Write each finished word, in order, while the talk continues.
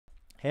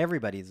Hey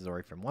everybody, this is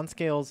Ori from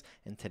OneScales.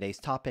 In today's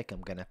topic,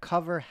 I'm going to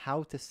cover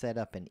how to set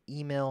up an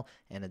email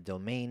and a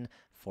domain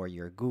for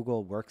your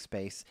Google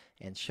Workspace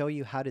and show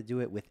you how to do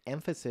it with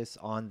emphasis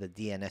on the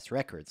DNS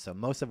records. So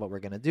most of what we're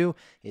going to do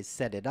is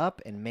set it up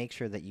and make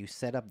sure that you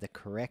set up the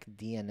correct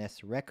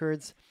DNS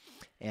records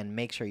and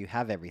make sure you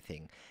have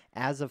everything.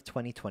 As of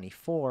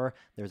 2024,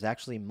 there's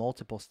actually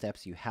multiple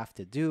steps you have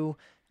to do.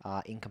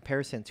 In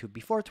comparison to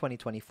before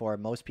 2024,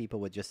 most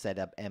people would just set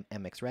up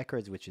MX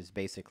records, which is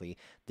basically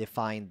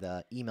define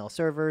the email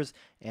servers,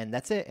 and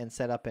that's it, and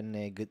set up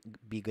and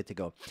be good to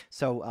go.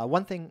 So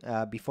one thing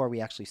before we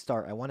actually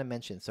start, I want to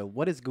mention, so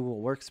what is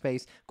Google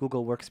Workspace?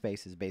 Google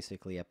Workspace is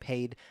basically a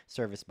paid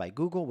service by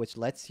Google, which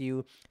lets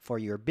you, for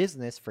your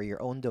business, for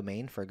your own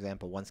domain, for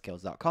example,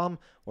 onescales.com,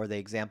 or the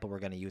example we're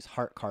going to use,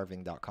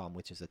 heartcarving.com,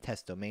 which is a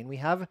test domain we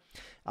have,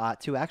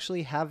 to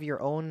actually have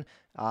your own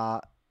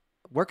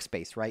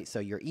workspace, right? So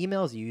your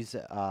emails, you use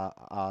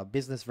a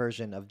business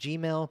version of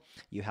Gmail,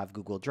 you have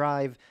Google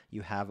Drive,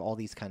 you have all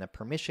these kind of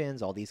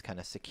permissions, all these kind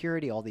of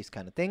security, all these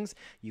kind of things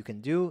you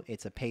can do.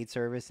 It's a paid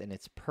service and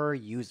it's per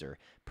user,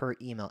 per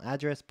email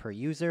address, per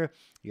user.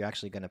 You're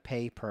actually going to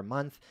pay per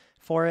month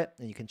for it,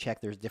 and you can check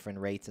there's different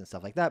rates and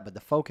stuff like that. But the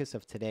focus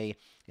of today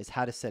is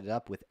how to set it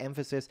up with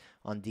emphasis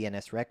on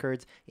DNS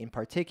records, in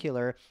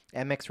particular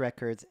MX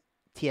records,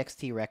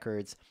 TXT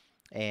records.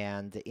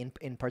 And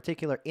in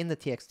particular, in the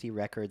TXT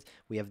records,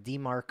 we have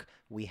DMARC,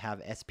 we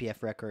have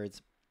SPF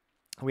records,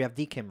 we have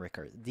DKIM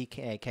records,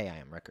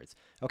 DKIM records.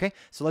 Okay,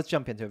 so let's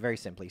jump into it very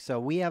simply. So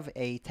we have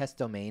a test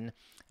domain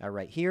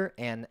right here.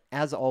 And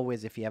as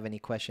always, if you have any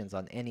questions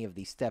on any of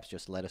these steps,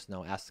 just let us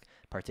know, ask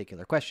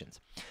particular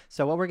questions.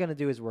 So what we're going to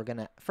do is we're going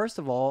to, first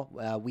of all,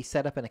 we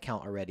set up an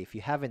account already. If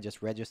you haven't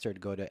just registered,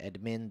 go to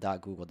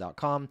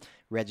admin.google.com,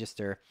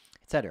 register,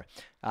 etc.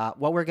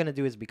 What we're going to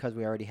do is, because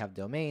we already have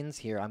domains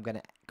here, I'm going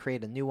to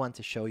create a new one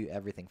to show you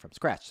everything from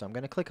scratch. So I'm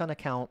going to click on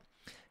account,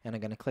 and I'm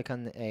going to click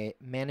on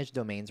manage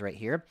domains right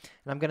here,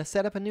 and I'm going to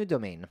set up a new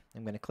domain.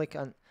 I'm going to click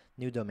on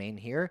new domain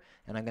here,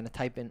 and I'm going to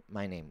type in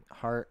my name,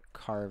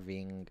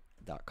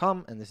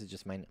 heartcarving.com, and this is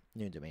just my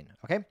new domain.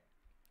 Okay,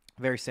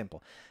 very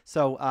simple.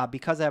 So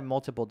because I have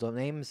multiple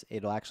domains,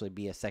 it'll actually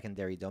be a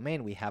secondary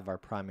domain. We have our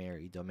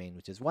primary domain,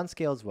 which is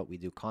OneScales, what we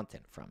do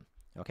content from.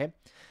 Okay,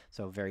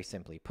 so very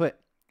simply put.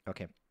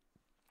 Okay,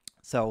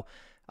 so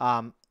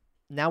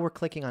now we're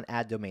clicking on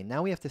add domain.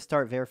 Now we have to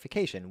start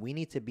verification. We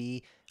need to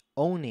be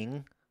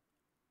owning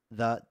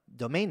the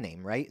domain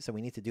name, right? So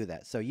we need to do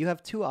that. So you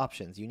have two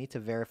options. You need to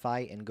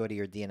verify and go to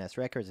your DNS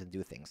records and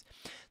do things.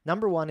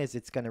 Number one is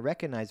it's going to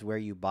recognize where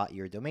you bought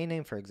your domain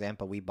name. For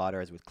example, we bought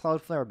ours with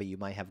Cloudflare, but you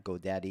might have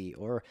GoDaddy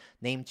or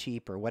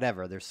Namecheap or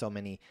whatever. There's so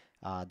many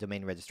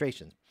domain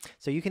registrations.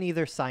 So you can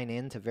either sign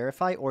in to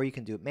verify, or you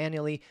can do it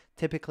manually.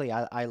 Typically,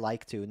 I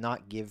like to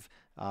not give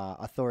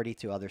authority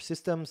to other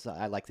systems.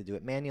 I like to do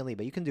it manually,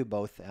 but you can do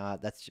both.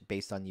 That's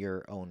based on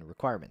your own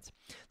requirements.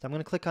 So I'm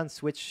going to click on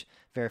switch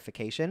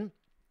verification,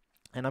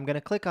 and I'm going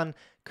to click on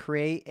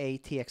create a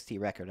TXT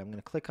record. I'm going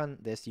to click on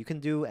this. You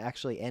can do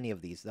actually any of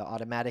these. The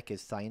automatic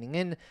is signing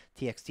in,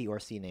 TXT or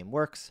CNAME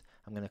works.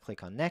 I'm going to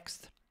click on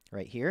next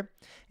right here.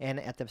 And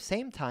at the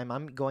same time,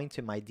 I'm going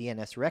to my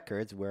DNS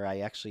records where I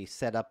actually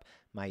set up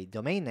my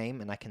domain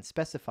name, and I can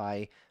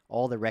specify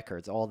all the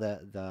records, all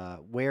the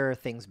where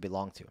things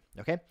belong to.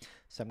 Okay,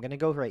 so I'm going to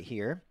go right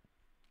here,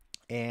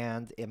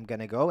 and I'm going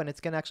to go, and it's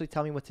going to actually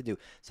tell me what to do.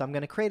 So I'm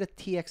going to create a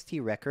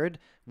TXT record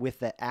with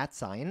the @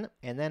 sign,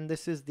 and then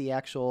this is the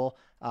actual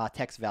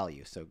text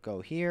value. So go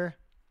here.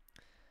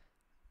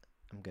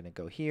 I'm going to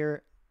go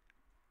here,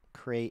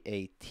 create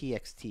a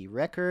TXT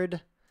record,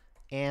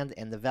 and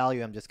the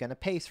value I'm just going to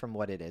paste from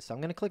what it is. So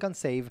I'm going to click on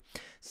save.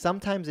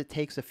 Sometimes it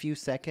takes a few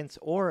seconds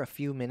or a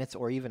few minutes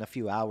or even a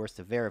few hours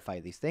to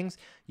verify these things.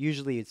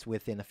 Usually it's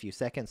within a few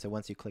seconds. So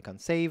once you click on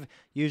save,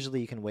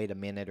 usually you can wait a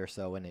minute or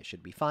so and it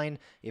should be fine.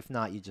 If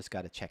not, you just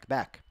got to check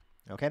back.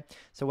 Okay,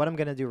 so what I'm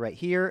going to do right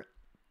here,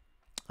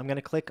 I'm going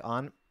to click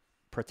on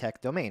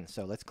protect domain.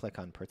 So let's click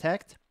on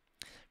protect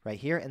right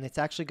here, and it's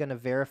actually going to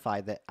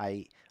verify that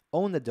I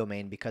own the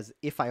domain, because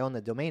if I own the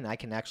domain, I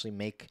can actually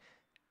make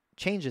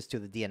changes to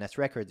the DNS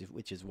records,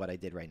 which is what I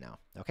did right now.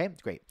 Okay,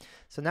 great.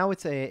 So now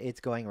it's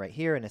going right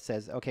here, and it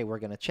says, okay, we're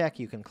going to check.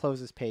 You can close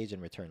this page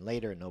and return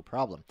later, no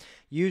problem.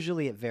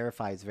 Usually it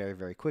verifies very,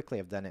 very quickly.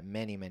 I've done it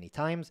many, many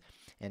times,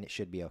 and it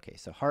should be okay.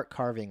 So heart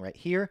carving right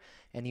here,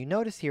 and you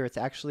notice here it's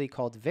actually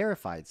called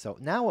verified. So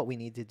now what we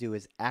need to do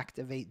is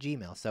activate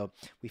Gmail. So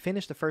we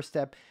finished the first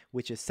step,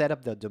 which is set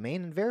up the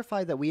domain and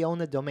verify that we own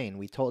the domain.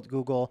 We told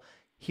Google,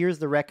 here's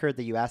the record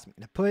that you asked me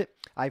to put.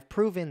 I've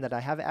proven that I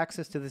have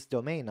access to this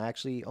domain. I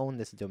actually own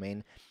this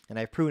domain, and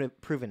I've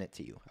proven it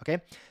to you. Okay,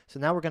 so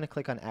now we're going to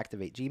click on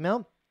activate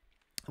Gmail.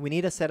 We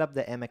need to set up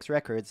the MX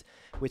records,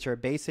 which are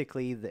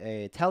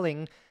basically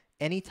telling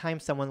anytime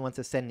someone wants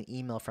to send an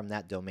email from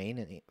that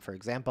domain. For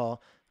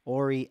example,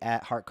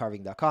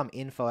 Ori@heartcarving.com,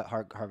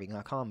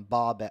 info@heartcarving.com,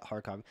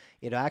 Bob@heartcarving.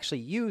 It'll actually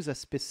use a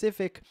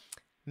specific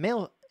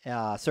mail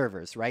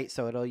servers, right?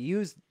 So it'll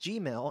use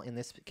Gmail in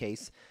this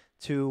case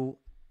to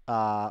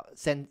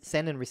send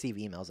and receive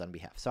emails on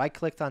behalf. So I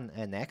clicked on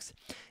next,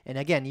 and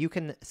again, you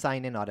can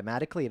sign in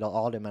automatically. It'll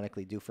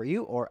automatically do for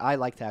you, or I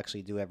like to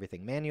actually do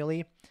everything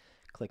manually.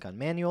 Click on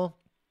manual.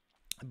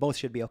 Both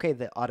should be okay.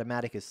 The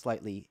automatic is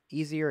slightly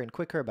easier and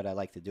quicker, but I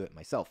like to do it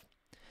myself.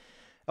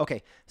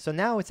 Okay, so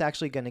now it's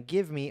actually going to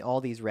give me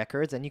all these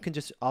records, and you can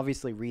just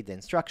obviously read the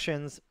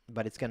instructions,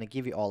 but it's going to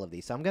give you all of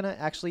these. So I'm going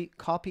to actually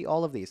copy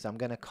all of these. So I'm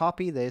going to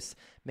copy this,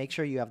 make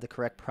sure you have the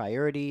correct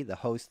priority, the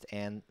host,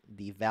 and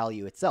the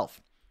value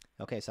itself.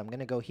 Okay, so I'm going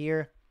to go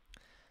here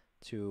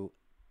to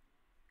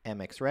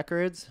MX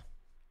records.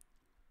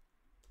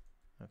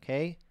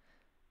 Okay,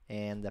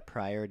 and the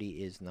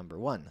priority is number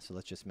 1. So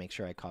let's just make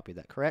sure I copy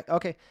that correct.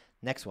 Okay,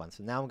 next one.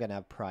 So now I'm going to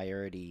have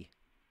priority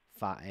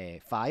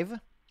 5.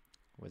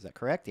 Was that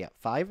correct? Yeah,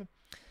 5.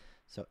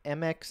 So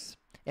MX.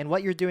 And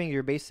what you're doing,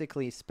 you're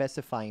basically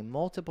specifying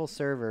multiple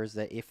servers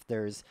that if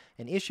there's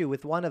an issue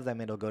with one of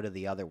them, it'll go to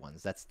the other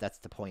ones. That's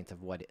the point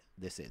of what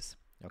this is.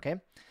 Okay?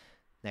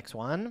 Next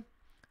one.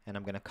 And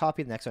I'm going to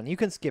copy the next one. You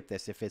can skip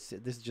this if this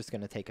is just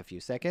going to take a few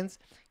seconds.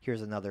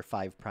 Here's another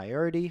 5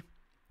 priority.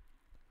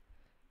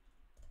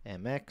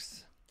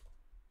 MX.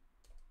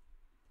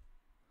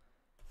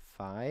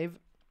 5.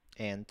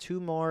 And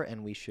 2 more,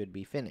 and we should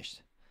be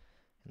finished.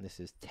 And this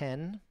is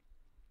 10.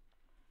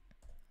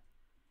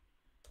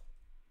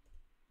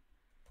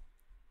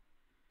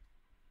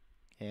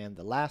 And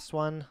the last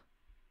one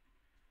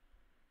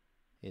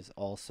is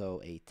also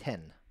a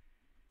 10.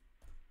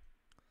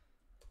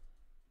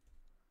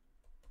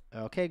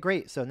 Okay,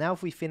 great. So now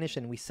if we finish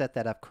and we set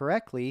that up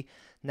correctly,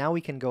 now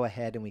we can go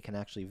ahead and we can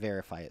actually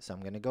verify it. So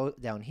I'm going to go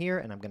down here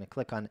and I'm going to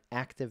click on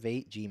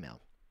Activate Gmail.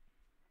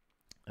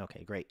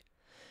 Okay, great.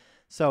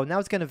 So now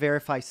it's going to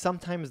verify.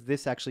 Sometimes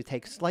this actually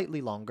takes slightly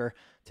longer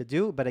to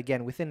do, but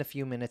again, within a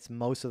few minutes,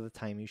 most of the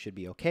time you should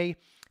be okay.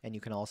 And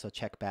you can also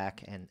check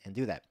back and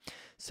do that.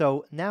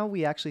 So now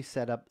we actually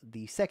set up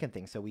the second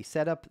thing. So we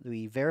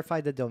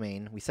verified the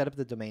domain. We set up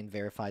the domain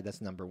verified. That's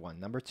number 1.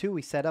 Number 2,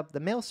 we set up the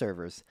mail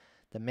servers.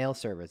 The mail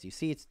servers. You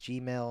see it's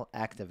Gmail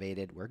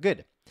activated. We're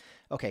good.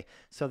 Okay,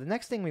 so the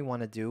next thing we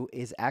want to do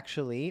is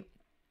actually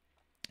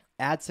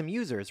add some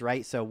users,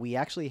 right? So we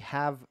actually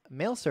have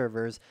mail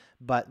servers,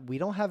 but we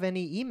don't have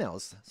any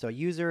emails. So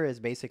user is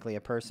basically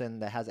a person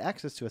that has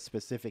access to a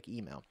specific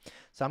email.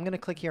 So I'm going to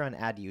click here on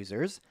add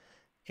users,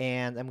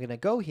 and I'm going to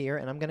go here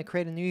and I'm going to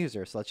create a new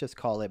user. So let's just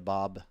call it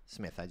Bob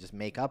Smith. I just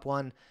make up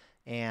one.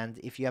 And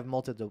if you have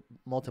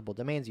multiple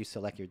domains, you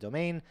select your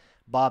domain,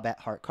 Bob at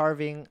Heart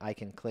Carving. I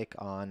can click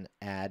on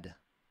add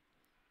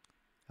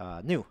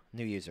new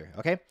user.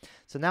 Okay,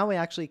 so now it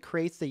actually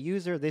creates the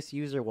user. This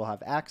user will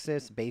have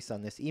access based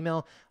on this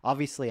email.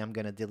 Obviously, I'm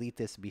going to delete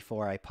this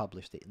before I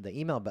publish the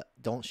email, but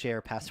don't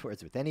share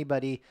passwords with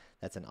anybody.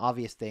 That's an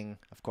obvious thing,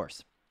 of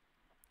course.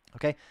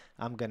 Okay,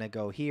 I'm going to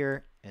go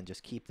here and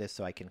just keep this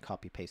so I can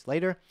copy paste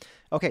later.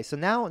 Okay, so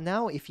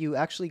now if you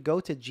actually go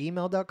to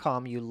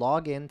gmail.com, you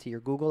log in to your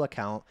Google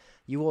account,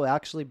 you will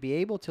actually be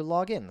able to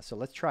log in. So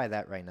let's try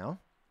that right now.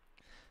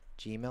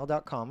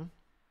 Gmail.com.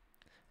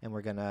 And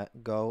we're going to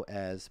go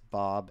as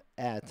Bob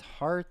at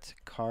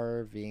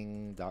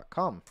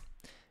heartcarving.com.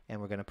 And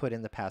we're going to put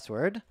in the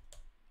password.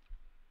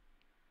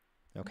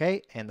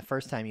 Okay, and the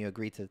first time you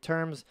agree to the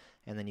terms,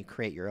 and then you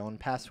create your own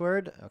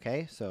password.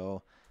 Okay,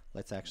 so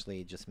let's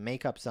actually just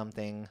make up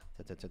something.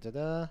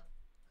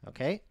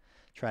 Okay,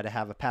 try to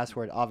have a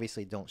password.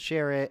 Obviously, don't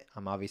share it.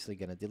 I'm obviously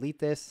going to delete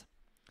this.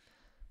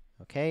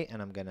 Okay,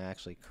 and I'm going to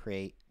actually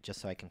create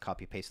just so I can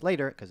copy paste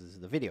later because this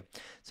is the video.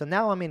 So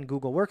now I'm in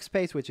Google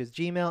Workspace, which is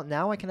Gmail.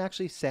 Now I can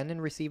actually send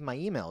and receive my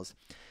emails.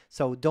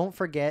 So don't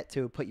forget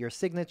to put your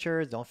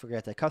signatures, don't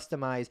forget to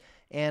customize,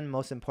 and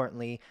most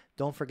importantly,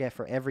 don't forget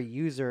for every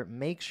user,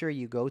 make sure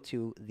you go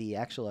to the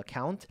actual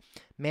account,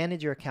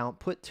 manage your account,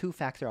 put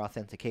 2-factor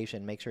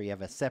authentication, make sure you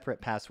have a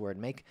separate password,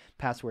 make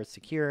password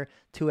secure,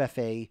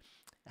 2FA,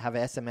 have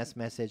an SMS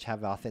message, have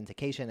an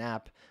authentication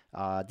app,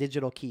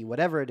 digital key,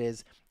 whatever it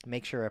is,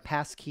 make sure a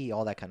pass key,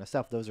 all that kind of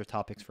stuff. Those are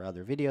topics for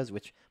other videos,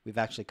 which we've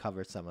actually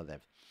covered some of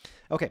them.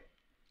 Okay,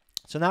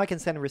 so now I can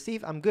send and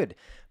receive. I'm good.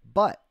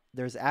 But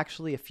there's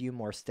actually a few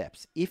more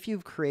steps. If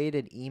you've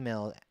created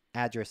email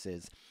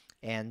addresses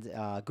and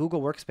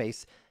Google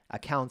Workspace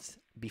accounts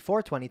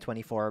before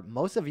 2024,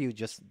 most of you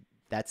just,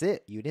 that's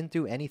it. You didn't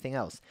do anything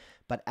else.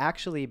 But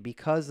actually,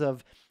 because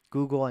of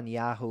Google and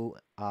Yahoo,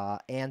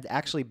 and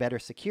actually better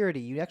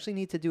security, you actually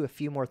need to do a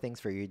few more things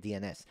for your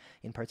DNS.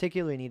 In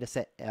particular, you need to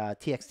set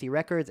TXT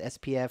records,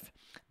 SPF,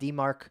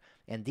 DMARC,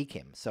 and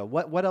DKIM. So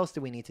what else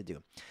do we need to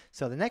do?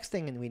 So the next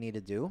thing we need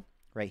to do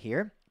right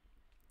here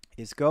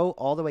is go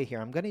all the way here.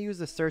 I'm going to use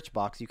the search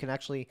box. You can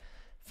actually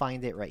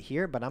find it right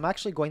here, but I'm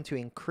actually going to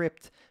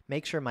encrypt,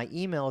 make sure my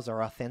emails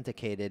are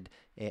authenticated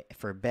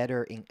for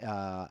better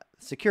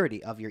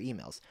security of your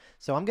emails.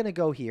 So I'm going to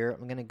go here.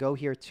 I'm going to go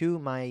here to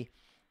my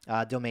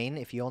domain.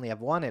 If you only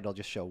have one, it'll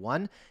just show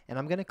one. And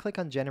I'm going to click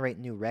on generate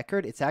new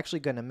record. It's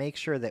actually going to make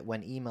sure that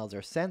when emails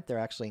are sent, they're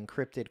actually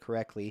encrypted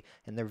correctly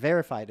and they're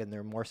verified and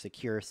they're more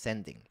secure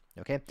sending.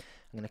 Okay.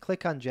 I'm going to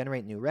click on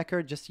generate new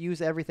record. Just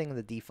use everything in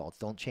the defaults.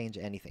 Don't change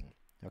anything.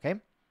 Okay.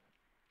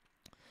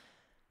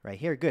 right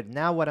here. Good.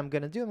 Now what I'm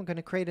going to do, I'm going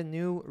to create a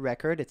new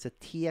record. It's a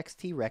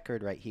TXT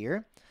record right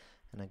here.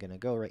 And I'm going to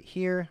go right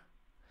here,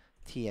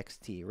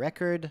 TXT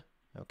record.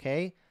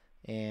 Okay.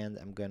 And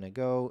I'm going to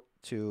go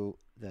to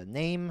the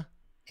name,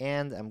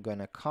 and I'm going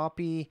to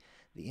copy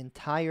the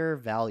entire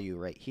value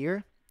right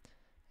here.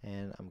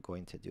 And I'm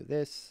going to do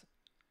this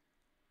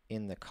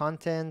in the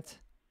content,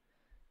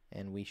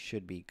 and we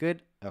should be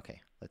good.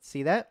 Okay, let's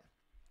see that.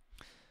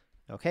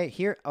 Okay,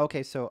 here,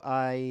 okay, so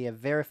I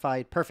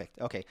verified, perfect.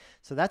 Okay,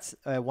 so that's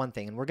one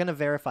thing, and we're gonna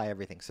verify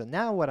everything. So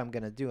now what I'm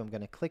gonna do, I'm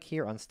gonna click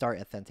here on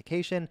Start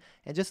Authentication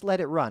and just let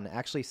it run.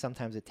 Actually,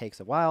 sometimes it takes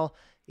a while.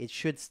 It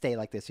should stay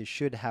like this. You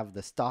should have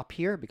the stop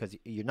here because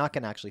you're not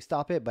gonna actually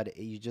stop it, but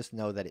you just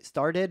know that it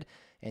started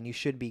and you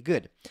should be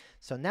good.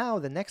 So now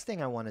the next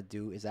thing I wanna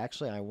do is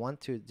actually, I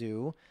want to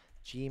do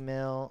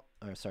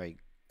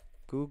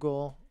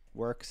Google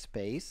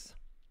Workspace.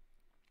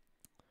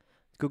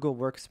 Google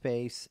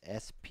Workspace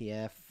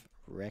SPF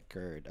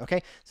record.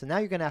 Okay, so now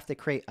you're going to have to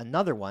create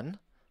another one,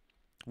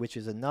 which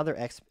is another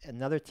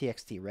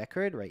TXT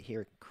record right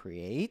here,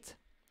 create.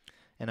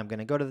 And I'm going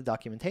to go to the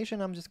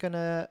documentation. I'm just going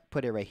to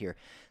put it right here.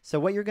 So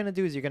what you're going to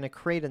do is you're going to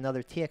create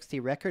another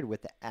TXT record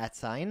with the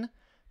 @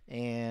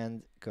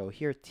 and go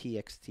here,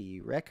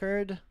 TXT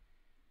record.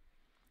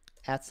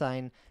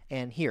 @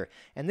 and here,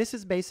 and this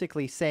is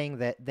basically saying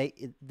that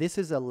this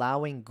is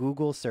allowing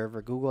Google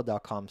server,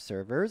 google.com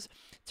servers,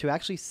 to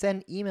actually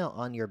send email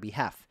on your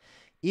behalf.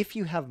 If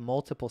you have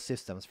multiple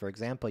systems, for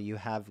example, you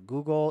have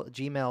Google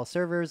Gmail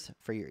servers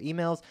for your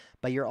emails,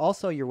 but your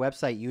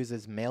website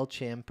uses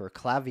MailChimp or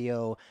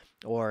Klaviyo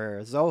or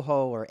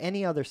Zoho or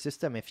any other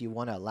system, if you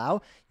want to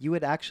allow, you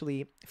would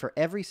actually, for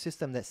every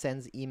system that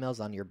sends emails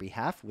on your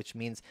behalf, which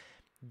means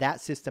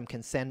that system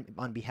can send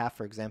on behalf,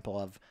 for example,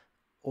 of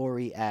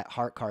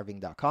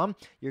Ori@heartcarving.com,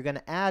 you're going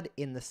to add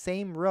in the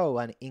same row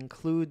and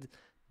include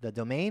the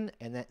domain,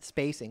 and that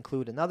space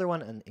include another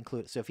one and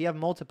include. So if you have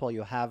multiple,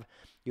 you'll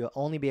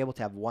only be able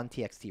to have one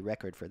TXT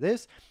record for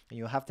this, and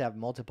you'll have to have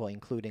multiple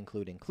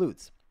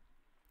includes.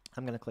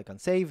 I'm going to click on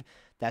save.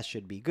 That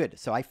should be good.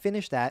 So I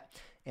finished that.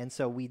 And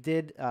so we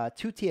did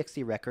 2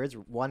 TXT records,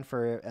 one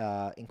for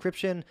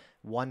encryption,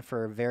 one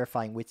for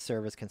verifying which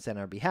servers can send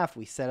on our behalf.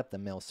 We set up the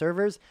mail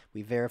servers.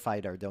 We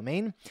verified our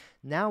domain.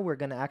 Now we're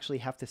going to actually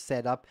have to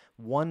set up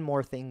one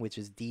more thing, which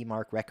is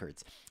DMARC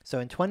records. So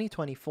in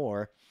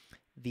 2024,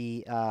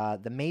 the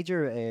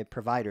major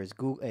providers,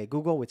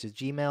 Google, which is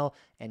Gmail,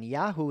 and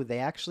Yahoo, they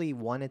actually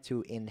wanted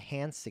to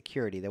enhance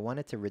security. They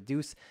wanted to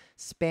reduce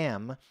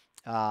spam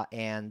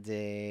and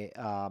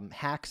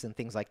hacks and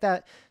things like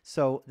that.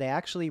 So they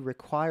actually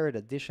required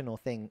additional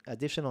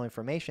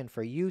information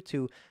for you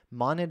to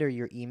monitor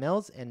your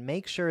emails and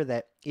make sure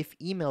that if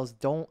emails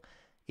don't,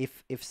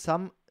 if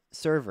some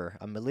server,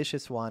 a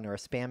malicious one or a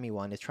spammy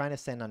one, is trying to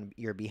send on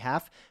your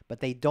behalf, but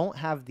they don't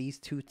have these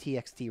 2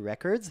 TXT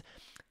records,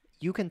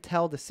 you can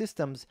tell the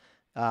systems,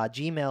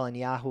 Gmail and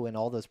Yahoo and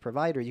all those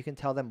providers, you can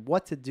tell them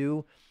what to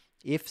do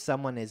if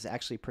someone is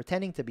actually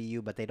pretending to be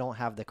you, but they don't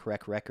have the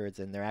correct records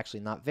and they're actually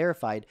not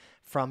verified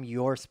from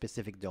your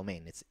specific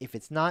domain. If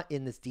it's not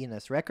in this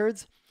DNS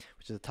records,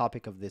 which is the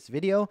topic of this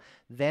video,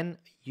 then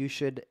you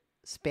should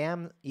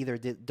spam, either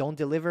don't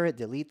deliver it,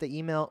 delete the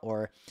email,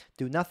 or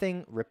do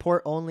nothing,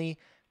 report only,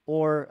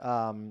 or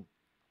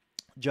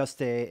just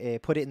put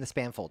it in the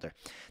spam folder.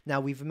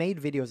 Now, we've made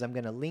videos. I'm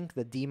going to link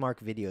the DMARC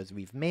videos.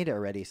 We've made it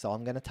already, so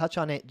I'm going to touch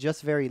on it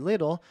just very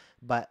little,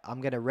 but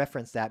I'm going to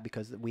reference that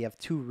because we have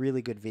 2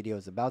 really good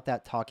videos about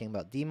that, talking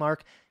about DMARC,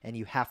 and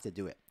you have to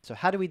do it. So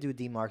how do we do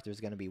DMARC? There's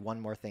going to be one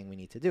more thing we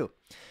need to do.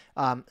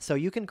 So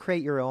you can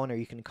create your own, or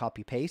you can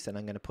copy paste, and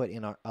I'm going to put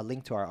in a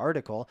link to our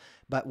article.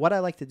 But what I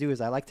like to do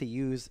is I like to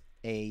use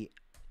a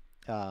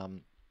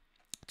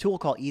tool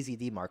called Easy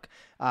DMARC.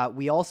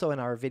 We also, in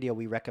our video,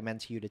 we recommend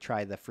to you to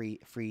try the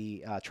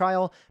free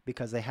trial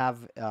because they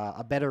have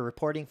a better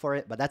reporting for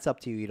it, but that's up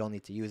to you. You don't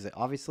need to use it,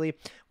 obviously.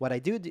 What I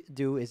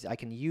do is I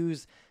can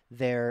use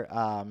their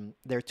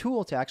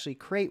tool to actually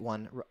create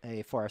one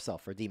for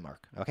ourselves, for DMARC.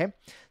 Okay,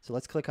 so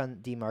let's click on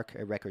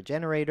DMARC record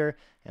generator,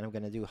 and I'm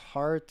going to do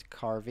heart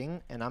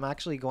carving, and I'm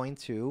actually going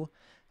to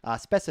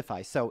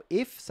specify. So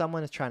if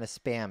someone is trying to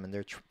spam and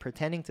they're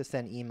pretending to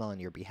send email on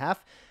your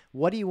behalf,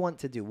 what do you want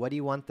to do? What do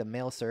you want the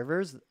mail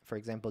servers, for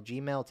example,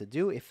 Gmail, to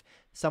do if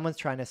someone's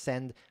trying to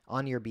send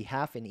on your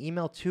behalf an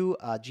email to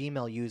a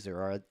Gmail user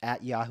or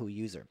at Yahoo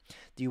user?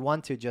 Do you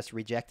want to just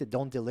reject it,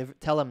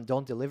 tell them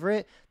don't deliver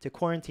it, to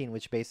quarantine,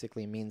 which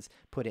basically means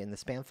put it in the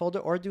spam folder,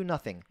 or do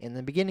nothing? In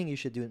the beginning, you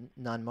should do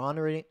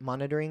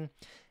non-monitoring,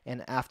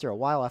 and after a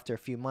while, after a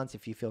few months,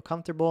 if you feel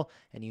comfortable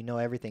and you know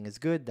everything is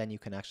good, then you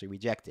can actually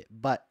reject it.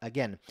 But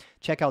again,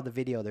 check out the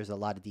video. There's a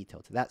lot of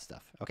detail to that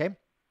stuff, okay?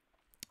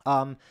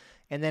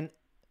 And then,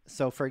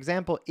 so for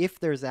example, if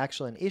there's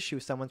actually an issue,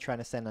 someone's trying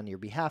to send on your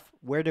behalf,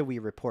 where do we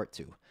report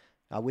to?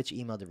 Which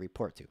email to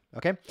report to?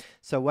 Okay,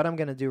 so what I'm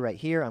going to do right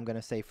here, I'm going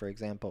to say, for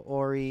example,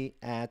 Ori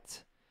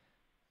at,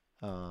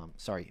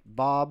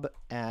 Bob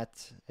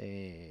at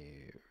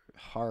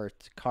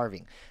heart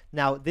carving.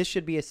 Now, this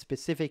should be a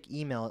specific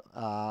email.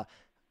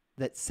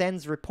 that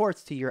sends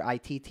reports to your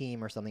IT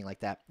team or something like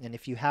that. And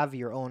if you have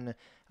your own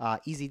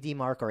Easy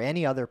DMARC or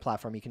any other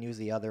platform, you can use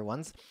the other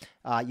ones.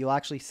 You'll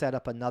actually set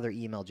up another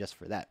email just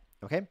for that.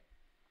 Okay.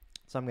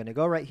 So I'm going to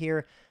go right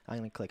here. I'm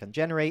going to click on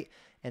generate.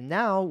 And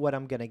now what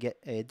I'm going to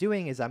get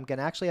doing is I'm going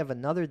to actually have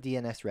another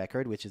DNS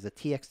record, which is a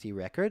TXT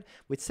record,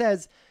 which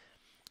says,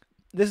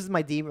 this is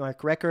my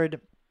DMARC record.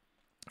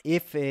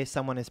 If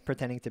someone is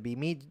pretending to be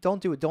me,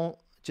 don't do it. Don't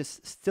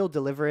just still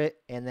deliver it.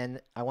 And then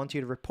I want you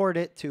to report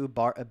it to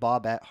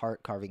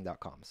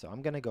bob@heartcarving.com. So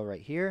I'm going to go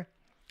right here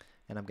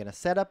and I'm going to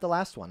set up the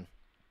last one.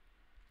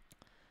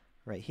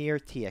 Right here,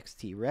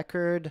 TXT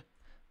record.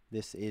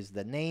 This is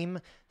the name.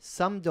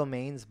 Some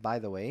domains, by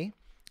the way,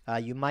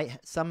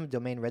 some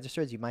domain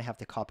registers, you might have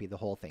to copy the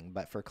whole thing.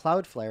 But for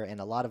Cloudflare and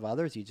a lot of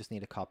others, you just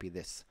need to copy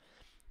this.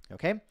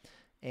 Okay.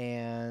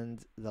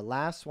 And the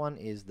last one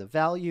is the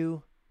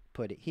value.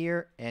 Put it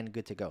here and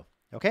good to go.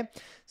 Okay.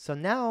 So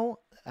now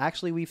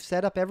actually we've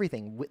set up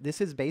everything.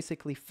 This is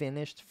basically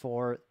finished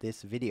for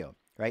this video,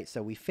 right?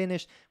 So we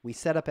finished, we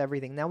set up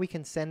everything. Now we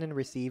can send and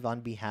receive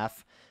on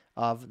behalf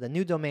of the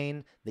new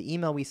domain, the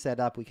email we set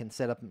up. We can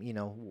set up, you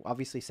know,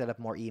 obviously set up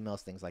more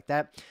emails, things like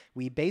that.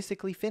 We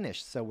basically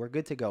finished, so we're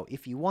good to go.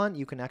 If you want,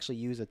 you can actually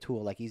use a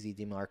tool like Easy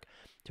DMARC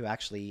to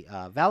actually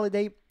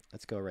validate.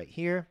 Let's go right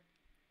here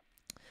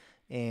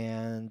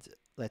and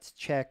let's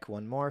check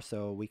one more.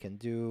 So we can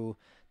do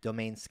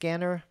domain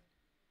scanner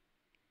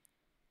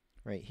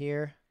right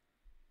here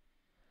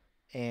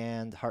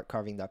and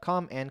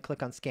heartcarving.com and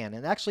click on scan.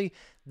 And actually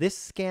this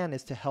scan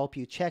is to help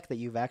you check that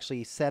you've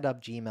actually set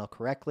up Gmail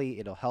correctly.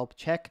 It'll help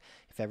check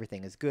if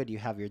everything is good. You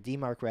have your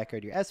DMARC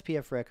record, your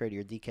SPF record,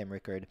 your DKIM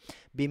record.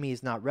 BIMI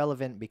is not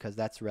relevant because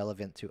that's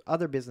relevant to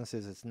other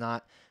businesses. It's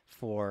not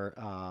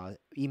for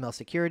email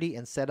security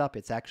and setup.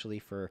 It's actually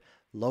for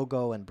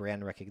logo and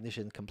brand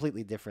recognition,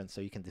 completely different.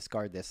 So you can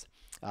discard this.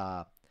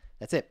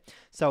 That's it.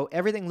 So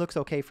everything looks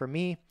okay for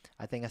me.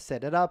 I think I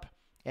set it up.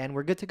 And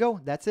we're good to go.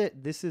 That's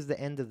it. This is the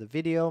end of the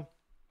video.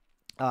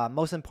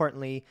 Most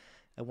importantly,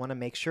 I want to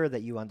make sure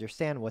that you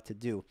understand what to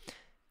do.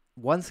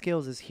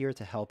 OneSkills is here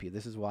to help you.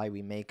 This is why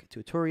we make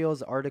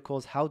tutorials,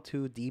 articles, how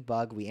to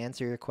debug. We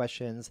answer your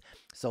questions,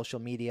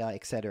 social media,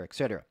 etc.,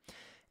 etc.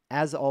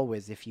 As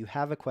always, if you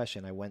have a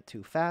question, I went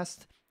too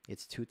fast,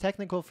 it's too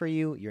technical for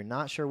you, you're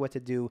not sure what to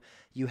do,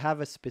 you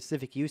have a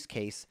specific use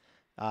case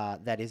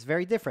that is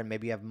very different.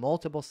 Maybe you have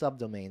multiple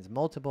subdomains,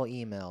 multiple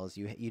emails.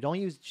 You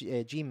don't use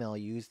Gmail,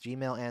 you use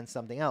Gmail and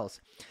something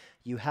else.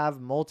 You have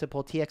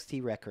multiple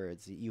TXT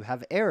records. You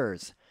have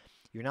errors.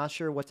 You're not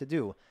sure what to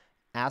do.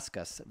 Ask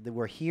us.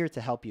 We're here to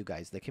help you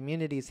guys. The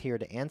community is here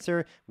to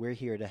answer. We're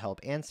here to help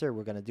answer.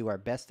 We're going to do our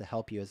best to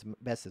help you as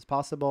best as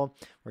possible.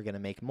 We're going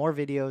to make more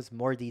videos,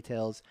 more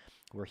details.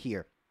 We're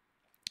here.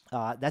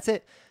 That's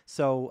it.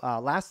 So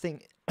last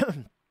thing,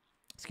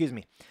 excuse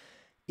me.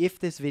 If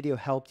this video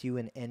helped you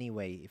in any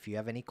way, if you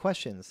have any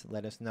questions,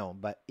 let us know.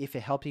 But if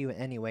it helped you in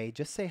any way,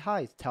 just say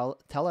hi.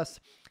 Tell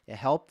us it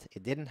helped,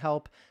 it didn't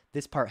help,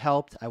 this part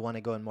helped, I want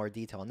to go in more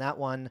detail on that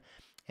one.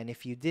 And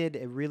if you did,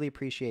 I really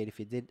appreciate if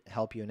it did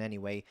help you in any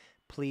way.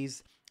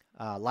 Please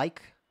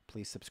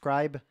please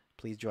subscribe,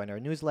 please join our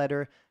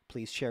newsletter,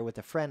 please share with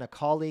a friend, a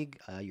colleague,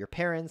 your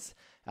parents,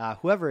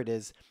 whoever it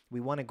is. We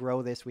want to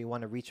grow this. We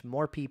want to reach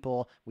more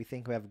people. We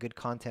think we have good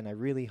content. I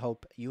really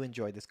hope you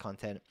enjoyed this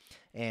content.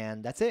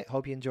 And that's it.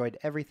 Hope you enjoyed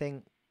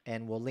everything.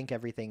 And we'll link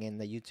everything in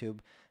the YouTube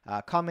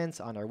comments,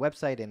 on our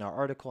website, in our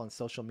article, on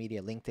social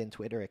media, LinkedIn,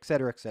 Twitter,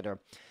 etc., etc.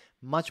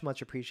 Much,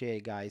 much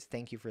appreciated, guys.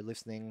 Thank you for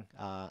listening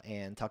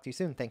and talk to you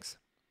soon. Thanks.